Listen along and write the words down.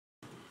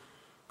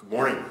Good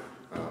morning.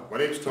 My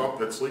name is Tom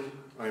Pitsley.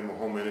 I am a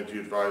home energy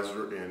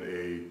advisor and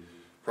a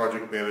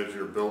project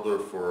manager builder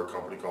for a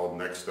company called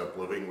Next Step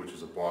Living, which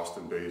is a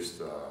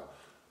Boston-based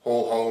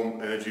whole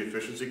home energy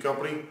efficiency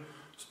company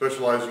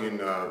specializing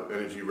in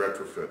energy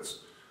retrofits.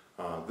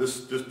 This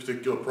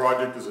particular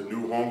project is a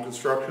new home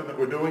construction that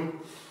we're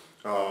doing.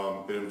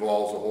 It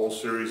involves a whole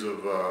series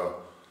of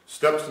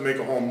steps to make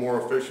a home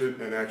more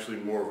efficient and actually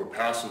more of a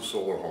passive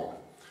solar home.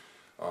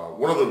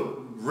 One of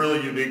the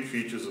really unique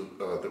features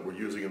that we're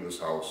using in this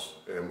house,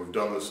 and we've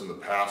done this in the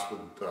past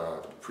with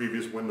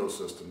previous window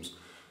systems,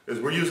 is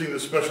we're using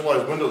this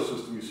specialized window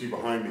system you see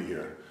behind me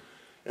here.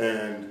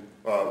 And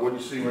what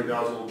you see right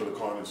now is a little bit of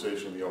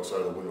condensation on the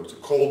outside of the window. It's a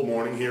cold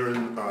morning here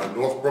in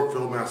North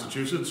Brookville,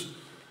 Massachusetts.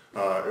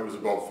 It was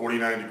about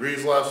 49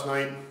 degrees last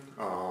night.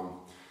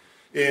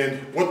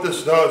 And what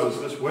this does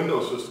is this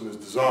window system is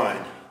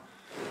designed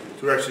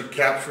to actually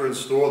capture and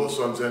store the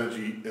sun's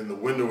energy in the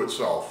window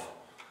itself.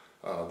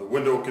 The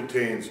window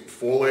contains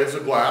 4 layers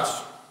of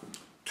glass,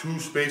 2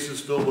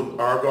 spaces filled with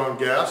argon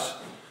gas,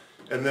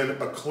 and then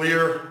a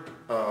clear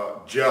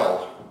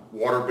gel,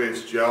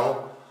 water-based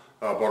gel,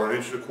 about 1.25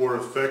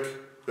 inches thick,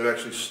 that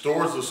actually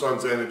stores the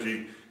sun's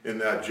energy in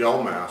that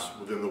gel mass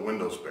within the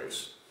window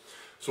space.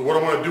 So what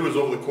I'm going to do is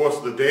over the course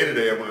of the day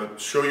today, I'm going to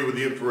show you with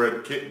the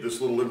infrared kit, this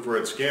little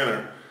infrared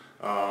scanner,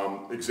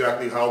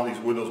 exactly how these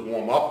windows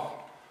warm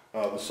up.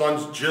 The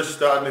sun's just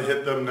starting to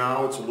hit them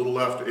now. It's a little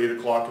after 8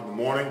 o'clock in the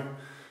morning.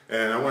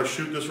 And I'm going to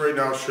shoot this right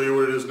now, show you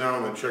what it is now,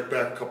 and then check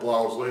back a couple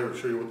hours later and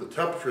show you what the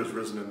temperature has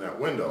risen in that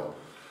window.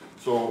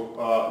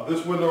 So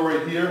this window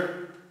right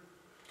here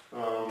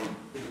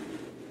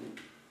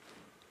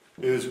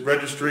is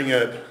registering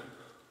at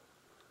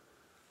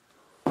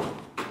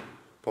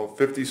about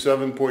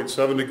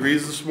 57.7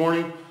 degrees this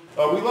morning.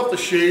 We left the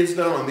shades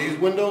down on these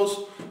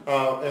windows,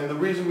 and the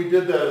reason we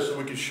did that is so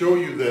we could show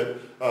you that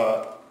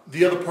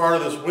the other part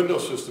of this window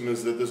system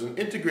is that there's an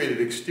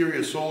integrated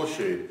exterior solar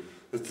shade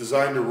that's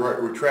designed to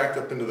retract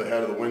up into the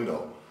head of the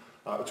window.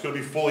 It's going to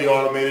be fully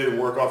automated and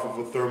work off of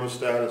a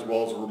thermostat as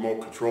well as a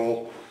remote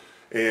control.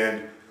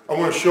 And I'm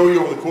going to show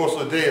you over the course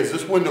of the day as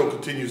this window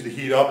continues to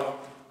heat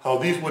up, how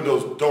these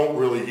windows don't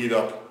really heat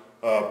up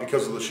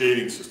because of the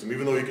shading system,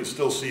 even though you can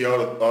still see out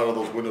of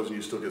those windows and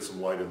you still get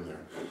some light in there.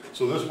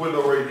 So this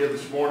window right here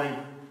this morning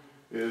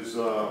is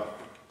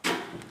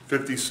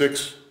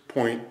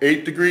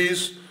 56.8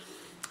 degrees.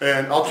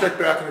 And I'll check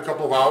back in a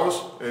couple of hours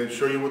and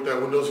show you what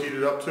that window's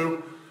heated up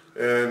to.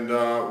 And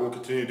we'll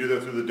continue to do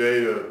that through the day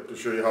to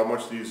show you how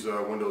much these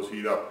windows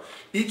heat up.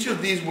 Each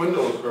of these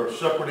windows are a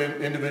separate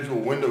individual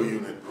window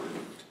unit.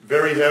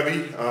 Very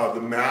heavy.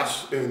 The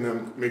mass in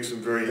them makes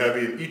them very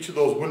heavy. And each of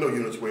those window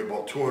units weigh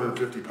about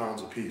 250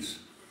 pounds apiece.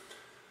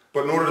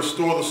 But in order to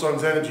store the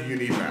sun's energy, you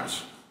need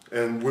mass.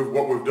 And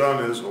what we've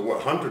done is, or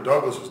what Hunter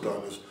Douglas has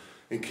done is,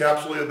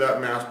 encapsulated that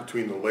mass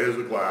between the layers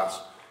of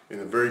glass in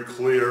a very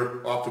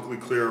clear, optically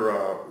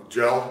clear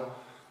gel.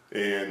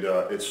 And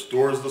it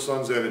stores the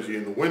sun's energy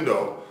in the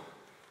window.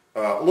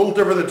 A little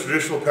different than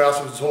traditional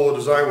passive solar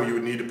design where you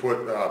would need to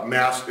put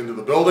mass into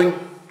the building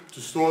to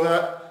store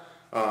that.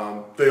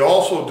 They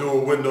also do a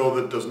window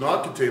that does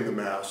not contain the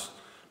mass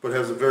but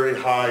has a very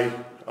high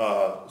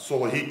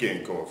solar heat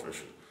gain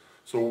coefficient.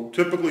 So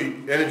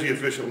typically energy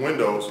efficient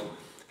windows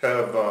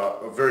have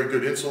a very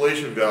good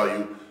insulation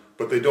value,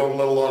 but they don't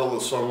let a lot of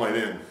the sunlight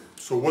in.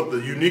 So what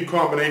the unique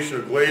combination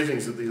of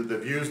glazings that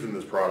they've used in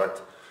this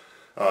product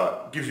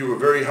gives you a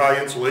very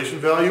high insulation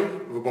value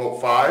of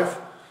about 5,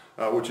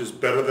 which is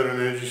better than an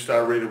Energy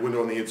Star rated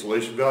window in the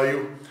insulation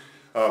value.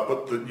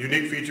 But the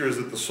unique feature is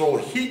that the solar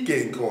heat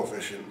gain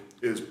coefficient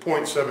is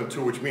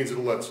 0.72, which means it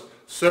lets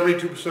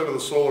 72% of the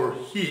solar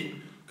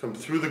heat come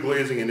through the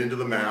glazing and into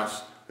the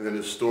mass, and then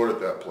is stored at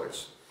that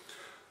place.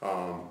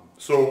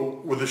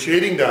 So with the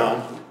shading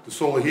down, the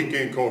solar heat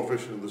gain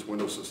coefficient of this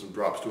window system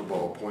drops to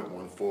about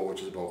 0.14,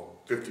 which is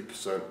about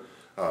 50%.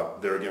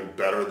 They're again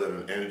better than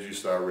an Energy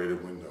Star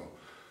rated window.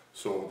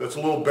 So that's a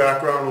little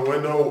background on the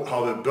window,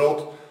 how they're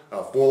built.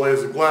 4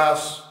 layers of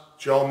glass,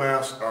 gel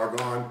mass,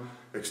 argon,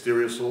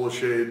 exterior solar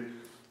shade,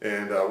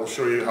 and we'll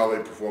show you how they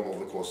perform over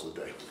the course of the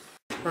day.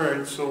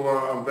 Alright, so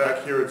I'm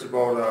back here. It's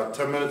about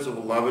 10 minutes of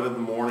 11 in the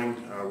morning.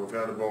 We've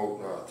had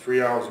about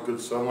 3 hours of good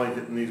sunlight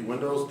hitting these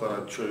windows.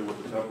 Thought I'd show you what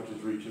the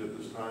temperature's reaching at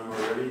this time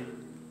already.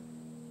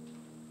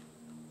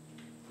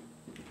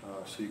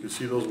 So you can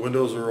see those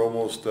windows are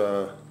almost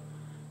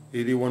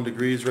 81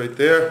 degrees right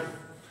there.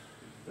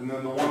 And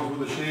then the ones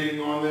with the shading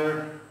on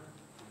there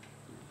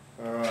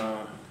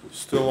are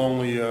still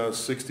only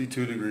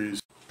 62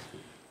 degrees.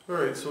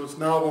 Alright, so it's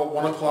now about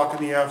 1 o'clock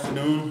in the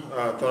afternoon.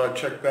 Thought I'd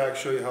check back,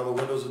 show you how the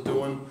windows are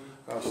doing.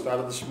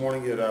 Started this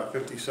morning at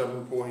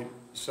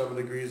 57.7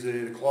 degrees at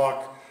 8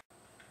 o'clock.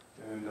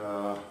 And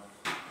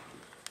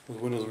those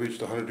windows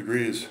reached 100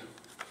 degrees.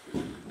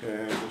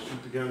 And we'll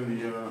shoot again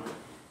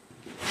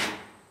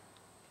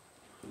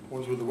the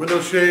ones with the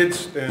window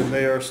shades, and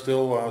they are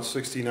still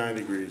 69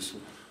 degrees.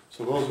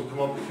 So those have come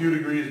up a few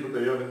degrees, but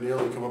they haven't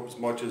nearly come up as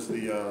much as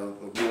the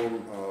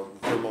warm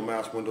thermal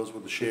mass windows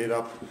with the shade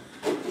up.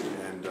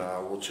 And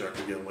we'll check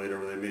again later.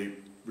 They may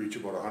reach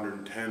about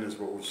 110 is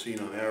what we've seen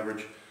on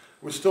average.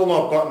 We're still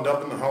not buttoned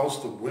up in the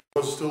house. The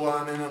windows still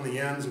aren't in on the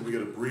ends, and we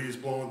got a breeze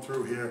blowing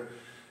through here.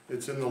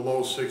 It's in the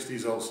low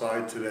 60s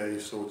outside today,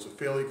 so it's a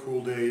fairly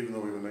cool day, even though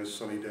we have a nice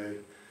sunny day.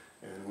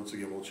 And once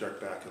again, we'll check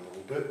back in a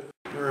little bit.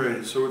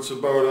 Alright, so it's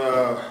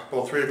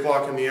about 3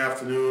 o'clock in the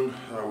afternoon.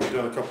 We've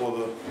done a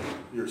couple of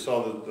you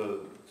saw the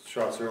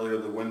shots earlier,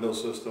 the window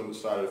system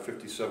started at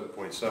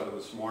 57.7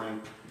 this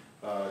morning.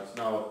 It's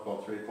now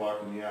about 3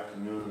 o'clock in the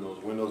afternoon, and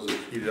those windows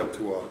have heated up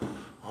to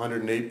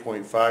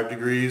 108.5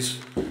 degrees.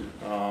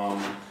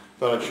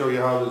 Thought I'd show you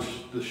how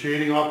the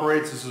shading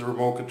operates. This is a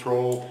remote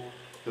control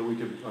that we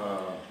can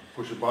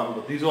push a button,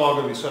 but these are all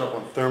going to be set up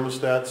on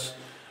thermostats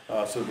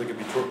so that they can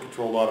be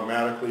controlled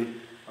automatically.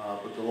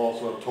 But they'll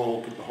also have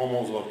the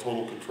homeowners will have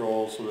total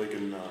control, so they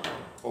can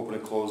open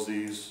and close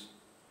these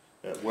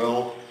at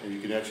will, and you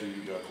can actually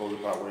close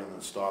it partway and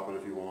then stop it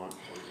if you want,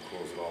 or you can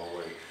close it all the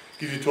way.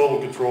 Gives you total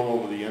control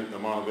over the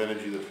amount of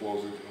energy that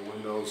flows into the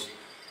windows.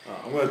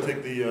 I'm going to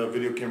take the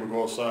video camera,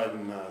 go outside,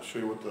 and show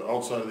you what the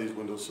outside of these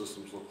window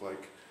systems look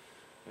like,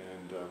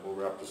 and we'll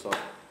wrap this up.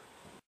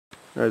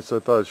 Alright, so I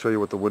thought I'd show you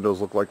what the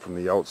windows look like from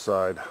the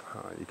outside.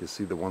 You can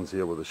see the ones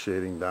here with the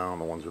shading down,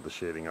 the ones with the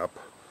shading up.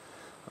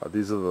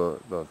 These are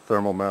the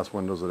thermal mass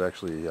windows that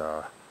actually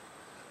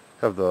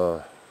have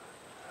the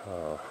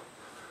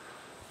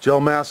gel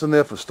mass in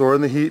there for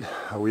storing the heat.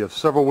 We have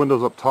several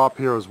windows up top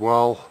here as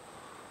well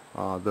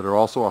that are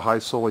also a high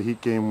solar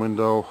heat gain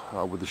window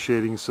with the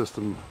shading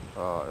system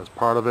as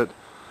part of it.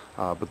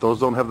 But those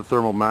don't have the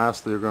thermal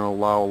mass. They're going to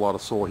allow a lot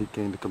of solar heat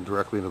gain to come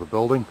directly into the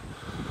building.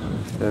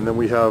 And then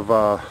we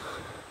have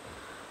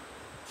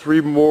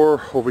 3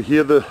 more over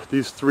here.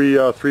 These 3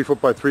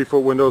 3-foot by 3-foot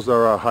windows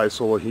are our high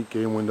solar heat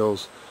gain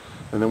windows.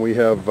 And then we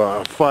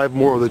have 5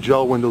 more of the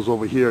gel windows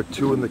over here,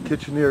 2 in the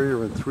kitchen area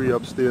and 3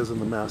 upstairs in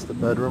the master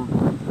bedroom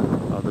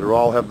that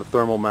all have the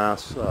thermal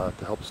mass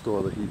to help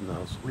store the heat in the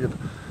house. We have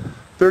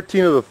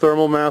 13 of the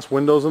thermal mass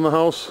windows in the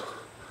house,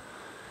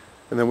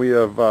 and then we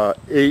have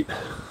 8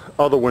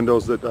 other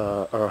windows that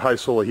are high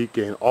solar heat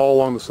gain all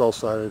along the south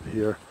side of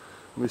here.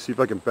 Let me see if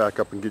I can back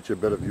up and get you a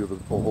better view of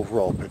the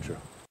overall picture.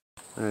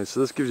 Alright,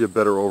 so this gives you a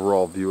better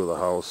overall view of the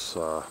house.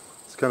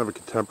 It's kind of a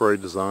contemporary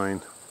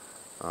design.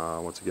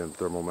 Once again,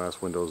 thermal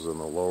mass windows in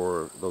the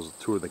lower, those are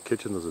 2 in the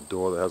kitchen. There's a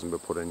door that hasn't been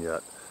put in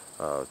yet.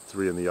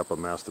 3 in the upper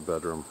master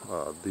bedroom.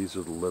 These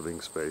are the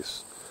living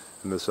space.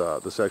 And this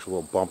actual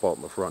little bump out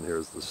in the front here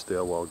is the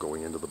stairwell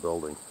going into the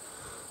building.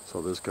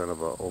 So this kind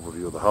of an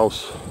overview of the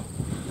house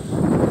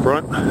in the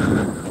front.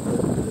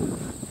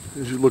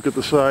 As you look at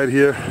the side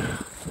here,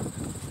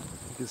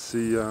 you can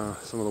see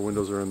some of the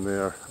windows are in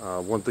there.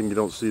 One thing you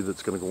don't see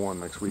that's going to go on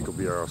next week will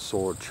be our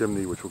solar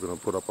chimney, which we're going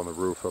to put up on the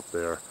roof up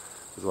there.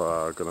 It's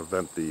going to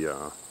vent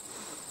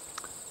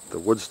the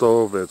wood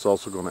stove. It's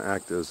also going to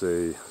act as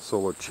a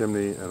solar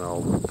chimney, and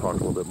I'll talk a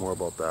little bit more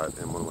about that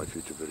in one of my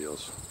future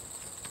videos.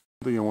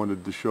 One thing I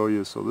wanted to show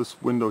you, so this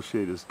window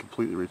shade is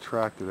completely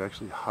retracted. It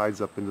actually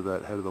hides up into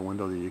that head of the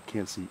window that you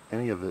can't see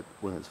any of it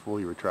when it's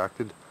fully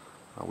retracted.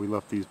 We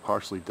left these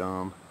partially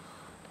down,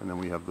 and then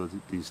we have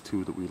these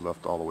 2 that we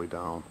left all the way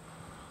down.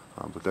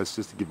 But that's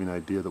just to give you an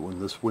idea that when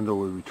this window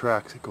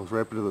retracts, it goes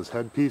right up into this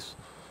headpiece,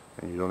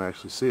 and you don't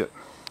actually see it.